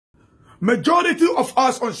Majority of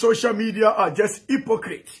us on social media are just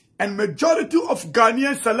hypocrites. And majority of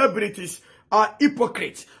Ghanaian celebrities are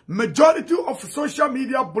hypocrites. Majority of social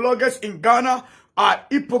media bloggers in Ghana are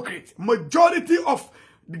hypocrites. Majority of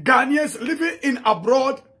Ghanaians living in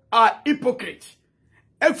abroad are hypocrites.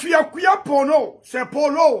 If you are Poloo, say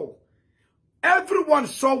Poloo, everyone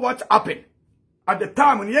saw what happened. At the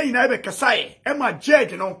time, when you know Kasai, Emma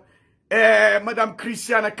Jade, Madam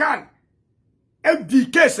Christiana Khan,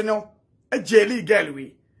 FD case, a jelly girl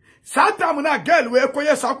we. Satam na girl we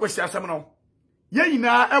koye sa kwesi asem no. Ye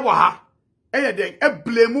nyina e wo ha. E den e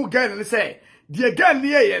blame girl ni say, the girl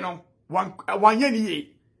ni ye no, wan ye ni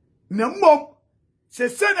ye. Na mom se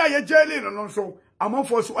na ye jelly no so, amon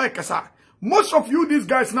so e kasa. Most of you these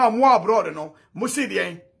guys now more abroad no, mo see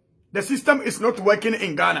the system is not working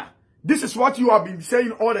in Ghana. This is what you have been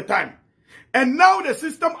saying all the time. And now the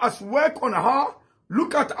system has worked on her.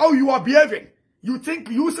 Look at how you are behaving. You think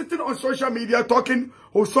you sitting on social media talking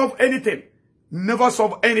will solve anything. Never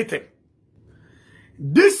solve anything.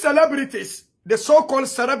 These celebrities, the so-called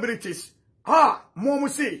celebrities, more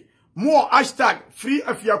say, more hashtag free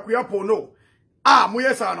Afiakuya Poloo.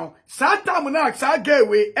 Muyesano. Sata muna sa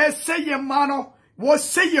gewe, say mano, was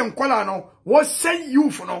saying kwalano, was say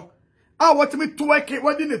youth no. What me to work it,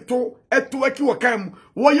 what didn't to, to work you came,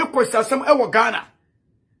 what you question some ever Ghana.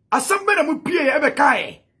 As somebody would pay ever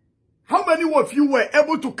kai. How many of you were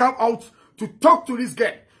able to come out to talk to this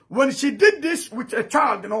girl? When she did this with a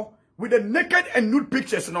child, with the naked and nude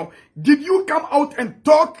pictures, did you come out and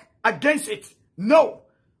talk against it? No.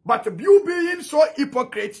 But you being so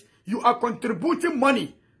hypocrite, you are contributing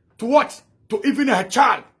money to what? To even her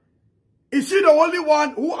child. Is she the only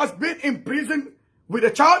one who has been in prison with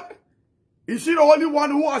a child? Is she the only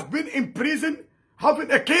one who has been in prison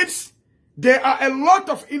having a kids? There are a lot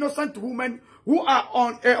of innocent women who are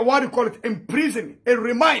on, in prison, in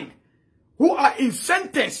remand, who are in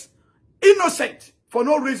sentence, innocent, for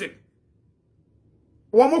no reason.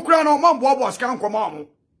 Wamukra no man bobo scan komamu.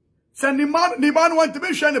 Send the man want to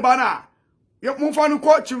be share the banner. You move on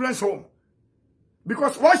to children's home.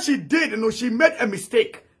 Because what she did, she made a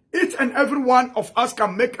mistake. Each and every one of us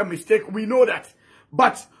can make a mistake. We know that.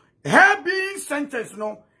 But her being sentenced,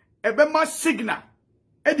 ebema signal.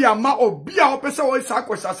 More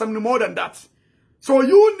than that. So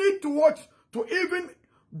you need to watch to even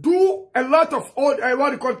do a lot of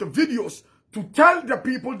videos to tell the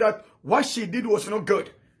people that what she did was not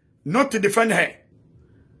good, not to defend her.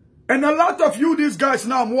 And a lot of you, these guys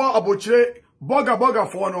now, more about boga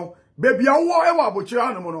for no, baby, I want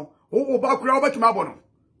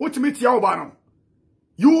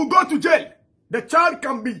you will go to jail. The child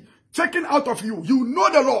can be checking out of you. You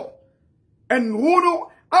know the law. And who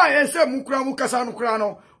know, I say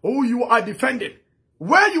oh, you are defending.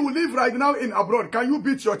 Where you live right now in abroad, can you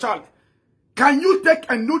beat your child? Can you take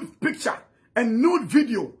a nude picture, a nude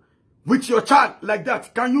video with your child like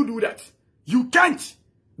that? Can you do that? You can't,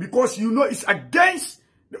 because you know it's against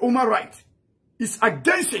the human right. It's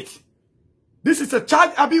against it. This is a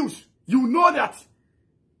child abuse. You know that.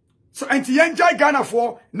 So, and to enjoy Ghana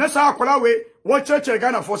for, Nasa Akwalawe, what church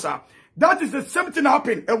Ghana for, sir? That is the same thing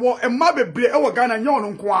happened.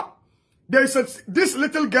 There is this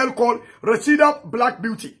little girl called Rashida Black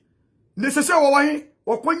Beauty. There is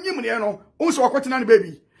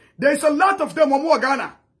a lot of them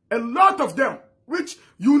Ghana. A lot of them, which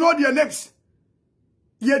you know their names.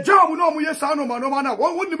 Now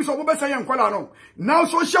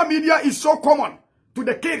social media is so common to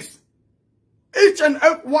the kids. Each and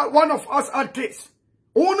every one of us are kids.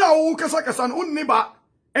 And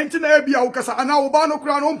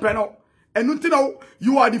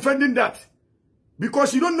you are defending that.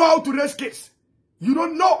 Because you don't know how to raise kids. You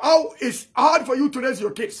don't know how it's hard for you to raise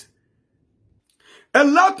your kids. A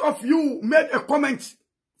lot of you made a comment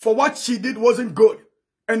for what she did wasn't good.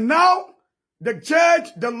 And now, the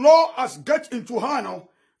judge, the law has got into her now.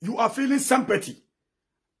 You are feeling sympathy.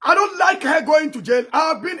 I don't like her going to jail.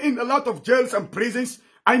 I've been in a lot of jails and prisons.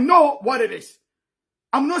 I know what it is.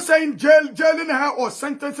 I'm not saying jailing her or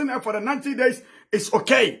sentencing her for the 90 days is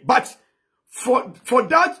okay. But for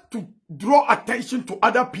that to draw attention to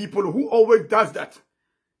other people who always does that.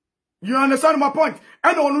 You understand my point?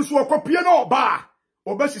 And also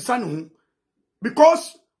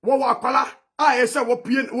because do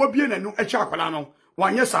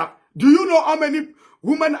you know how many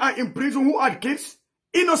women are in prison who are kids?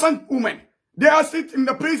 Innocent women. They are sitting in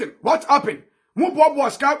the prison. What happened?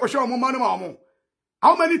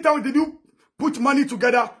 How many times did you put money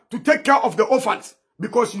together to take care of the orphans?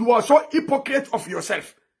 Because you are so hypocrite of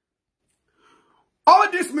yourself.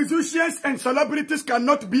 All these musicians and celebrities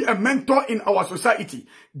cannot be a mentor in our society.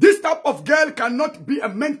 This type of girl cannot be a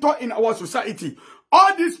mentor in our society.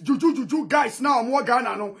 All these juju guys now,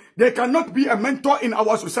 they cannot be a mentor in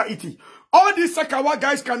our society. All these Sakawa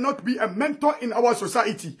guys cannot be a mentor in our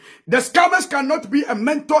society. The scammers cannot be a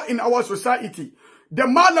mentor in our society. The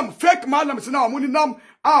malam, fake malams now, muninam,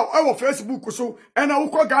 our Facebook so, and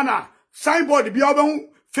our Ghana, signboard, be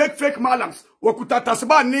fake malams, wakuta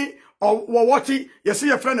tasbani, or wawati, you see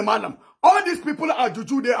a friend of malam. All these people are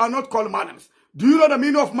juju, they are not called malams. Do you know the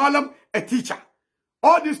meaning of malam? A teacher.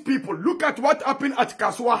 All these people, look at what happened at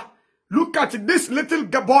Kaswa. Look at this little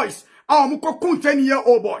boys.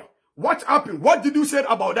 10-year-old boy. What happened? What did you say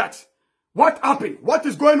about that? What happened? What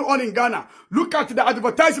is going on in Ghana? Look at the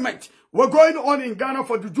advertisement. We're going on in Ghana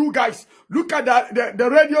for the Jew guys. Look at the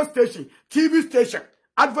radio station, TV station,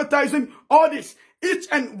 advertising, all this. Each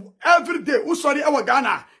and every day. Who sorry our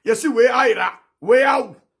Ghana? You see where I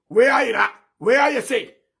where you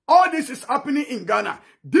say. All this is happening in Ghana.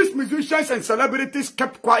 These musicians and celebrities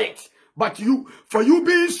kept quiet. But for you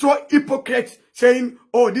being so hypocrite, saying,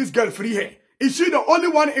 oh, this girl free here. Is she the only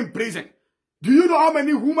one in prison? Do you know how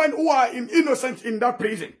many women who are innocent in that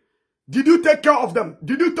prison? Did you take care of them?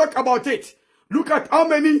 Did you talk about it? Look at how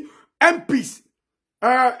many MPs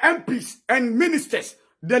and ministers,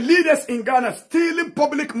 the leaders in Ghana, stealing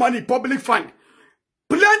public money, public fund.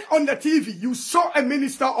 Played on the TV, you saw a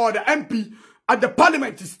minister or the MP at the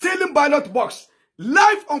parliament stealing ballot box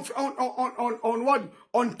live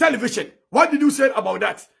on television. What did you say about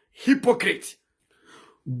that? Hypocrite.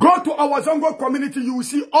 Go to our Zongo community, you will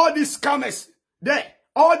see all these scammers there.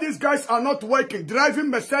 All these guys are not working,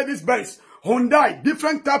 driving Mercedes-Benz, Hyundai,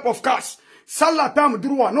 different type of cars. Salatam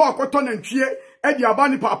Druwa, no akoton and chie, edi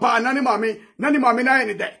abani papa, nani mami na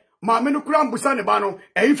ene de. Mami no kura mbusane bano,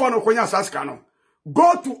 infano konya saskano.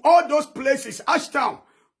 Go to all those places, Ashtown,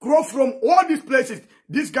 grow from all these places.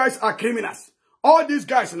 These guys are criminals. All these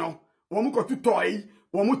guys, no, wamuko tu toy,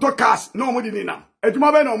 wamuto cars, no mo dinina.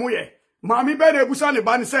 Ejuma be no mo ye. Mami be ne busane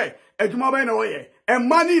bani say, ejuma be no ye. And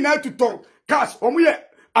money na to talk. Cars, omuye,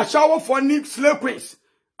 a shower for Nick slave queens.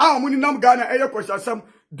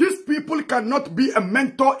 These people cannot be a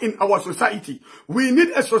mentor in our society. We need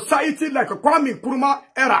a society like a Kwame Nkrumah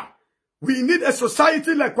era. We need a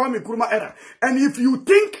society like Kwame Nkrumah era. And if you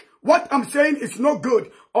think what I'm saying is not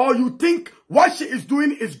good, or you think what she is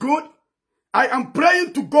doing is good, I am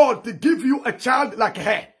praying to God to give you a child like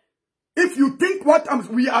her. If you think what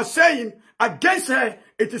we are saying against her,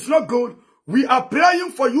 it is not good, we are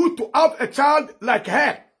praying for you to have a child like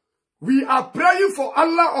her. We are praying for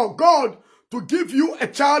Allah or God to give you a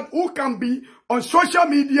child who can be on social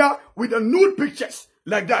media with the nude pictures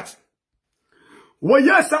like that.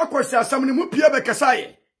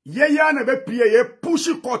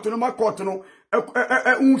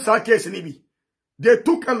 They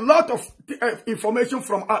took a lot of information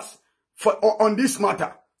from us on this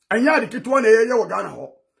matter.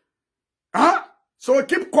 So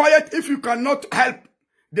keep quiet if you cannot help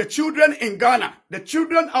the children in Ghana. The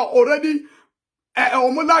children are already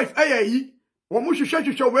life.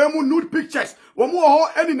 Nude pictures.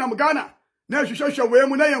 Ghana.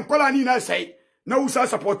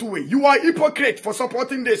 You are hypocrite for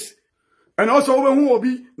supporting this. And also when who will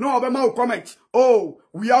be no comment. Oh,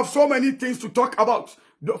 we have so many things to talk about.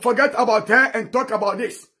 Forget about her and talk about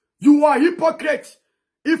this. You are hypocrite.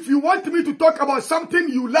 If you want me to talk about something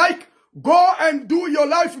you like, go and do your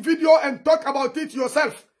live video and talk about it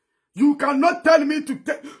yourself. You cannot tell me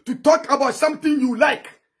to talk about something you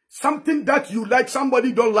like. Something that you like,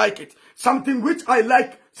 somebody don't like it. Something which I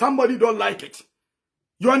like, somebody don't like it.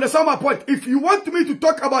 You understand my point? If you want me to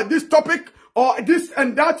talk about this topic or this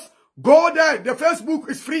and that, go there. The Facebook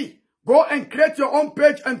is free. Go and create your own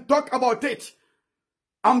page and talk about it.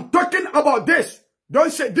 I'm talking about this.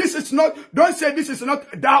 Don't say this is not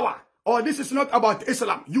dawah or this is not about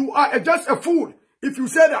Islam. You are just a fool if you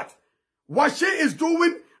say that. What she is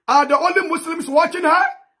doing, are the only Muslims watching her,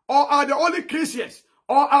 or are the only Christians,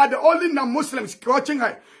 or are the only non-Muslims watching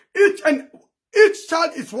her? Each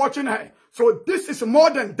child is watching her. So this is more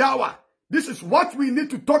than dawah. This is what we need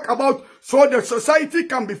to talk about so the society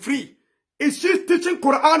can be free. Is she teaching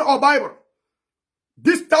Quran or Bible?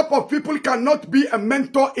 This type of people cannot be a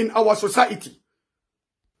mentor in our society.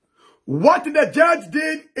 What the judge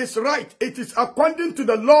did is right. It is according to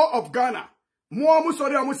the law of Ghana. What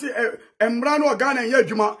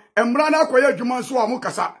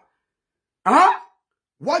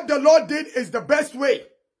the law did is the best way.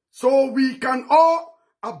 So we can all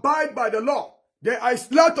abide by the law. There are a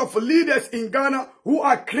lot of leaders in Ghana who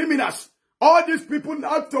are criminals. All these people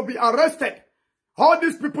have to be arrested. All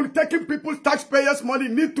these people taking people's taxpayers' money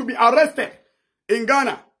need to be arrested in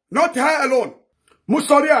Ghana. Not her alone.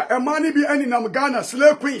 Musoria, a money be any nam Ghana,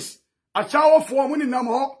 slave queens. A shower for money nam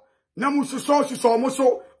ho. Namuso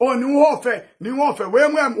muso or new warfare, when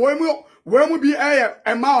we be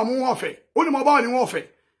a ma warfare. Only my body warfare.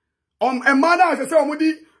 A man as I say,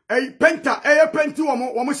 a penta, a penti,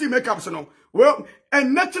 or see makeup. Well, a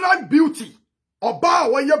natural beauty, or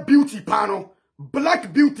bar where your beauty panel,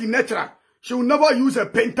 black beauty natural. She will never use a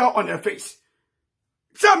painter on her face.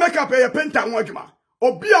 Say makeup a painter wajuma.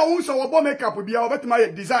 Or be a unso or makeup will be our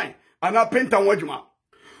better design and a painter wajuma.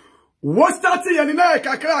 What starting in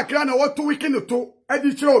America what 2 weekend to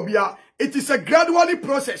editor it is a gradually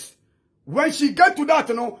process. When she get to that,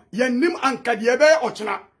 ye nim anka diebe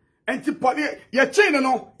ochina. And ye chain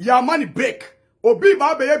ya money break. Obi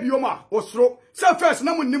ba be bioma osro. Say first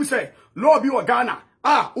namu nim say, Lord be Ghana.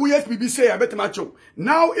 USBB say I bet macho.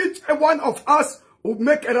 Now each one of us will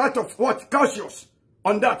make a lot of what? Cautious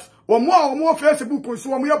on that. Or more Facebook,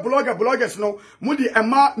 so we are bloggers no. Mudi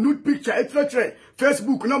ema nude picture, etc.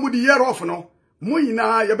 Facebook no mudi year off no.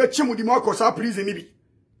 Muina ya bet mudi mako sa prison nibi.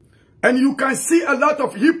 And you can see a lot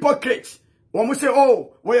of hypocrites. When we say,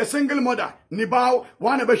 oh, we're a single mother, nibao,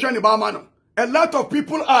 one besha nibao mano. A lot of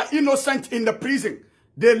people are innocent in the prison.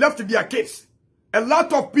 They left their kids. A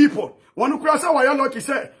lot of people. One who crasa wa ya lucky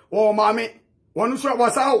say, oh mami, one who saw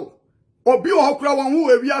was out. Obi o hokra one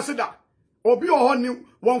who we are seda. Obi o honey,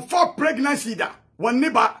 one for pregnancy da. One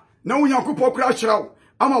neighbor, no yakupo crash row.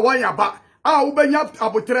 I'm a wire ba. Ubenya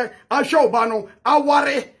abutre, I show bano, I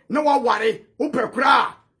worry, no I worry, upe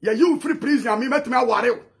kra. Ya you free prison, me met me a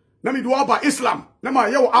worry. Nami do about Islam. Nama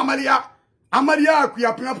yo Amaria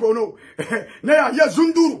kuya prono. Na ya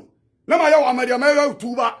zunduru. Nama yo Amaria me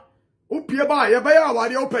tuba. Upie ba ye ba ya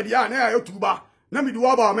wari opedia na ya tuba. Nami do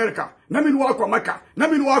about America. Nami no akwa Maka.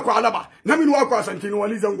 Nami no akwa Alaba. Nami no akwa Santino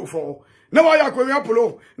waliza ngofo. Na wa ya kwa mi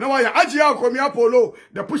Poloo. Na wa ya aji ya kwa mi Poloo,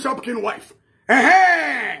 the push-up king wife.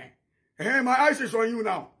 My eyes is on you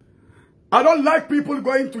now. I don't like people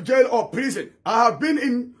going to jail or prison. I have been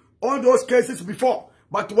in all those cases before.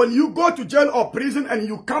 But when you go to jail or prison and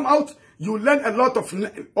you come out, you learn a lot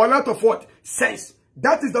of what? Sense.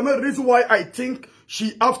 That is the main reason why I think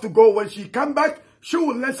she has to go. When she come back, she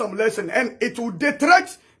will learn some lesson. And it will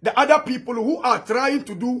detract the other people who are trying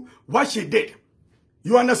to do what she did.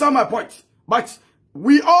 You understand my point? But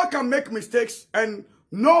we all can make mistakes and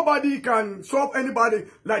nobody can solve anybody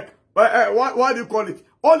like, what do you call it?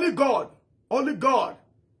 Only God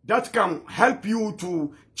that can help you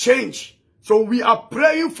to change. So we are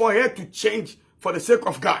praying for her to change for the sake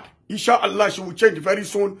of God. Inshallah, she will change very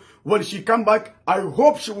soon. When she come back, I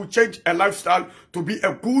hope she will change her lifestyle to be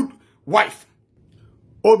a good wife.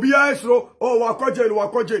 Wako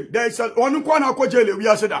jail. There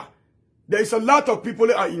is a lot of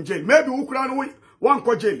people are in jail. Maybe Ukraine one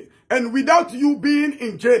ko jail. And without you being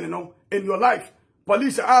in jail, in your life,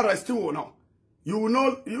 police arrest you, you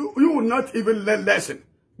will not even learn lesson.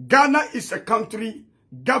 Ghana is a country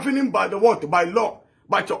governing by the what? By law.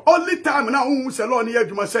 But the only time now salon here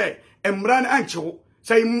you must say Emran Ancho,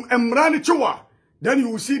 say Emran Chua, then you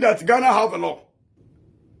will see that Ghana have a law.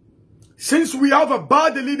 Since we have a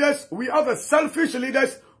bad leaders, we have a selfish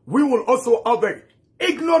leaders, we will also have a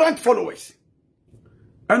ignorant followers.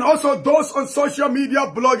 And also those on social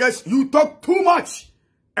media bloggers, you talk too much.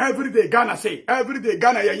 Every day Ghana say, every day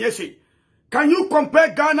Ghana say. Can you compare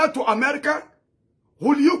Ghana to America?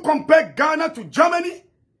 Will you compare Ghana to Germany?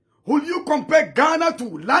 Will you compare Ghana to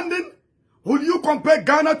London? Will you compare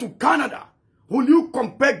Ghana to Canada? Will you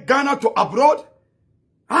compare Ghana to abroad?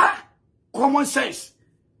 Common sense.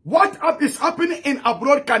 What is happening in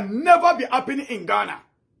abroad can never be happening in Ghana.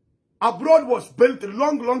 Abroad was built a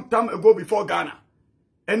long time ago before Ghana.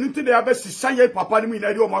 And into the abyss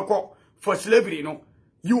for slavery,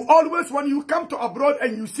 You always, when you come to abroad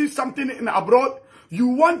and you see something in abroad, you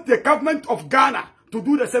want the government of Ghana to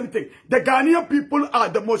do the same thing. The Ghanaian people are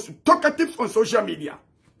the most talkative on social media.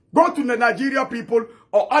 Go to the Nigeria people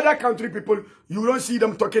or other country people, you don't see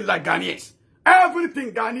them talking like Ghanaians.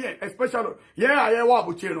 Everything Ghanaian, especially,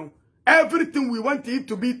 everything we want it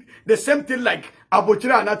to be the same thing like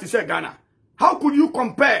Abochira and not to say Ghana. How could you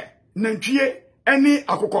compare Nanchie, any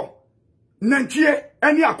Akoko? Nanchie,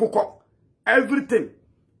 any Akoko? Everything.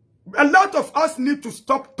 A lot of us need to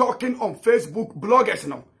stop talking on Facebook, bloggers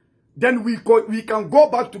now. Then we can go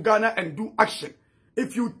back to Ghana and do action.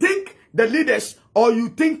 If you think the leaders or you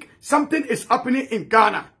think something is happening in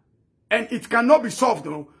Ghana and it cannot be solved,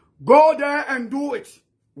 go there and do it.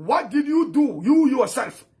 What did you do? You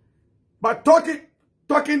yourself. But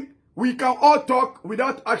talking, we can all talk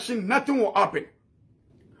without action. Nothing will happen.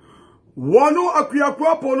 Wonu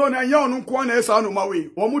Akwapem na nya onu nko na esa no mawe.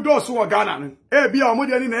 Wo mu do so wo Ghana no. E bia wo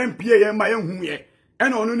de ni na MPA ye ma ye hu ye. E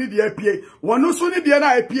na onu ni de APA. Wonu so ni de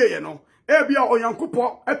na APA ye no. E bia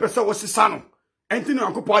Onyankopɔ e pese wo sesa no. Enti no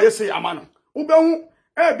Onyankopɔ aye se ama no. Wo be hu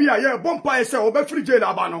e bia ye bompa ye se wo be free jail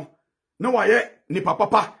aba no. Na wa ye ni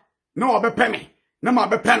papa. Na wo be peme. Na ma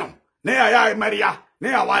be pe no. Na ya Maria. Na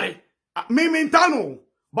ya ware. Me mentano.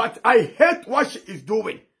 But I hate what she is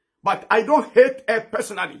doing. But I don't hate her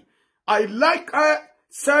personally. I like her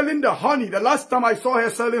selling the honey. The last time I saw her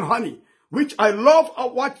selling honey, which I love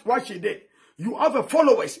what she did. You have a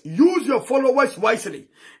followers. Use your followers wisely.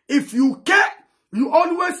 If you care, you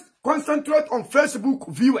always concentrate on Facebook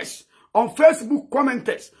viewers, on Facebook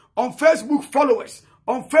commenters, on Facebook followers,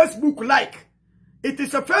 on Facebook like. It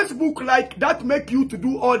is a Facebook like that make you to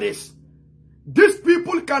do all this. These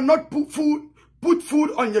people cannot put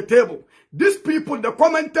food on your table. These people, the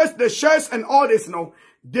commenters, the shares and all this now,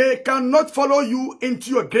 they cannot follow you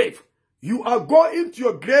into your grave. You are going to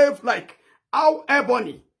your grave like our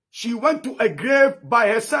Ebony. She went to a grave by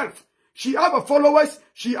herself. She have a followers.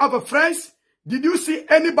 She have a friends. Did you see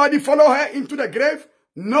anybody follow her into the grave?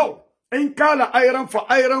 No. In kala iron for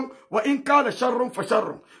iron, or in kala sharrum for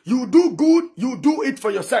sharrum. You do good, you do it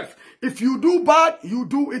for yourself. If you do bad, you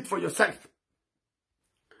do it for yourself.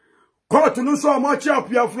 Court no so much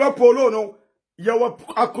up your Poloo no. Yawa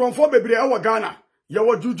akronfo bebre awa Ghana.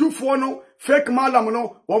 Yawa jujufo no, fake malam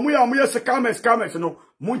no, wamuya scammers no.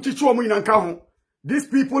 Munchichu wamu inanka ho. These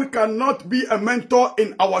people cannot be a mentor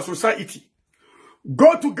in our society.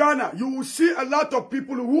 Go to Ghana, you will see a lot of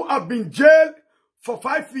people who have been jailed for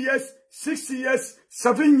 5 years, 6 years,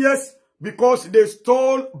 7 years because they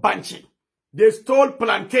stole banchi. They stole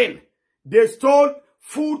plantain. They stole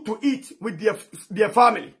food to eat with their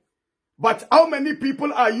family. But how many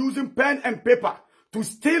people are using pen and paper to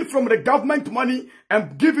steal from the government money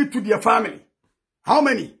and give it to their family? How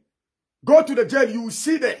many? Go to the jail, you will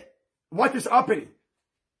see there what is happening.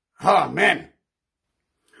 Ah, man.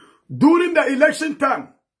 During the election time,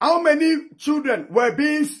 how many children were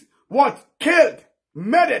being, killed,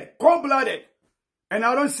 murdered, cold-blooded? And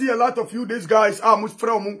I don't see a lot of you, these guys,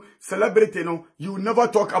 from celebrity, no, you never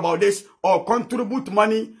talk about this or contribute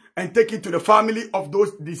money and take it to the family of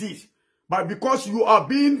those deceased. But because you are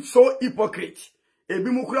being so hypocrite,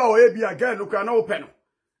 ebimukura o ebi again no kra na open.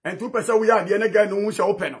 And 2% we are the again no sha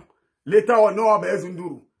open. Later on no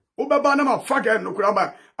abezunduru. Obaba na ma faga no kra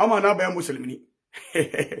ba ama na ba muslimini.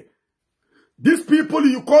 These people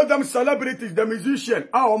you call them celebrities, the musician,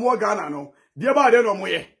 omo Ghana no. Dia ba de no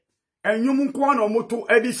moye. Enyum nko na omoto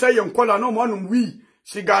edi say nkola no mo anum wi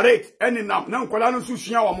cigarette any nam na nkola no so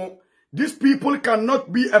sua wo. These people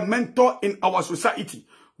cannot be a mentor in our society.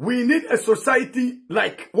 We need a society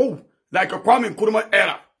like a Akwapem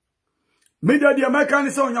era. Media the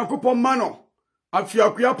Americans say Onyankopon mano.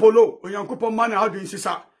 Afiakua Poloo, Onyankopon mano how do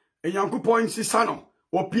insisa. Onyankopon insisa no.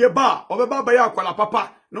 Opie ba, obeba ba ya kwala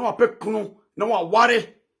papa, no apek kunu, no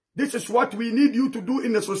ware. This is what we need you to do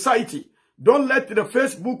in the society. Don't let the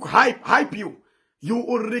Facebook hype you. You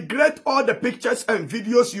will regret all the pictures and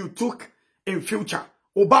videos you took in future.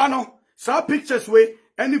 Obano, some pictures way,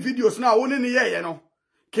 any videos now only in the year, you know.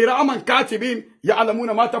 Kiraman katibin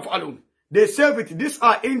ya'lamuna ma taf'alun. They save it. These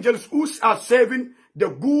are angels who are saving the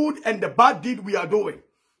good and the bad deed we are doing.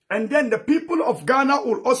 And then the people of Ghana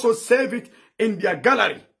will also save it in their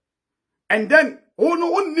gallery. And then you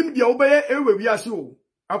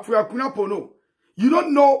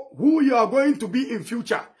don't know who you are going to be in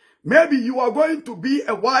future. Maybe you are going to be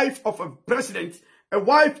a wife of a president, a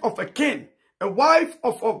wife of a king, a wife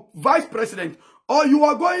of a vice president, or you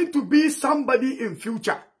are going to be somebody in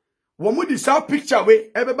future. Womudi sa picture we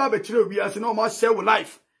ebeba be chire obi ase no ma sell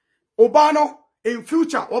life. Obano in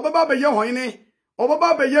future obeba be ye hoine,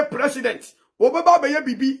 obeba be ye president, obeba be ye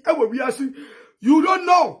bibi ewe wi ase. You don't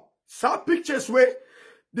know. Some pictures where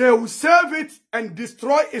they will save it and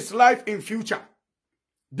destroy its life in future.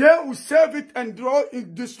 They will save it and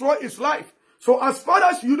destroy its life. So as far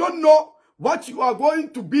as you don't know what you are going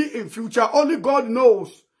to be in future, only God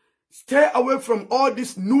knows. Stay away from all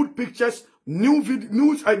these nude pictures,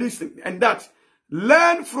 news and that.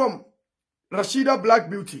 Learn from Rashida Black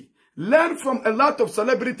Beauty. Learn from a lot of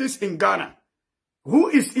celebrities in Ghana. Who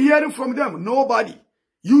is hearing from them? Nobody.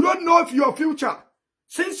 You don't know if your future.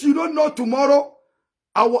 Since you don't know tomorrow,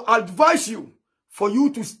 I will advise you for you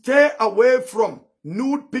to stay away from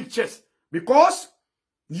nude pictures. Because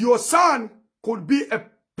your son could be a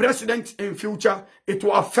president in future. It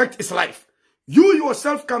will affect his life. You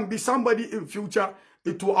yourself can be somebody in future.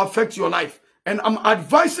 It will affect your life. And I'm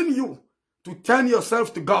advising you to turn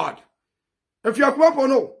yourself to God. If you are Akwapem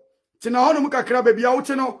no, tina hono muka kra baby out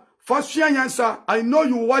no, Fasua Yansa, I know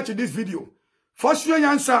you watch this video. Fasua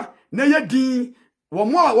Yansa, na ye din,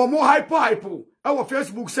 wamo hypo. Our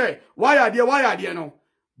Facebook say, why are there no?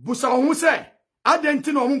 Busa hu say,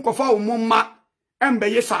 adenti no mun kofa umma,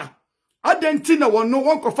 embeye sa. Adenti na wano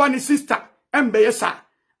won kofa ni sister, embeye sa.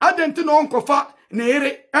 Adenti no won kofa ne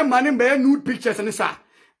ere, emma ni mbeye nude pictures ni sa.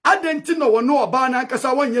 Adenti no wano oba na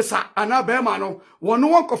nkasa wonye sa, ana bema no, wano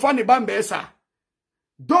won kofa ni bambeye sa.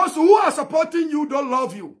 Those who are supporting you don't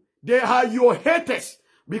love you. They are your haters.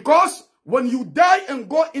 Because when you die and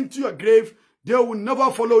go into your grave, they will never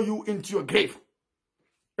follow you into your grave.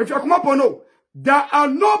 If you come up or no, there are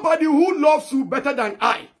nobody who loves you better than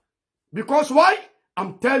I. Because why?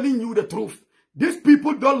 I'm telling you the truth. These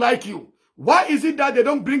people don't like you. Why is it that they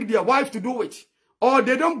don't bring their wife to do it? Or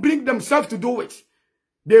they don't bring themselves to do it?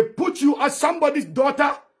 They put you as somebody's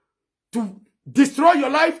daughter to destroy your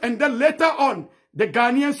life, and then later on, the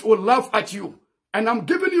Ghanaians will laugh at you. And I'm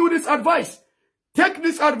giving you this advice. Take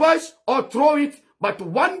this advice or throw it, but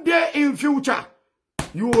one day in future,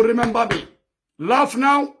 you will remember me. Laugh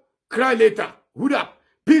now, cry later. Hood up.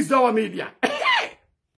 Peace our media.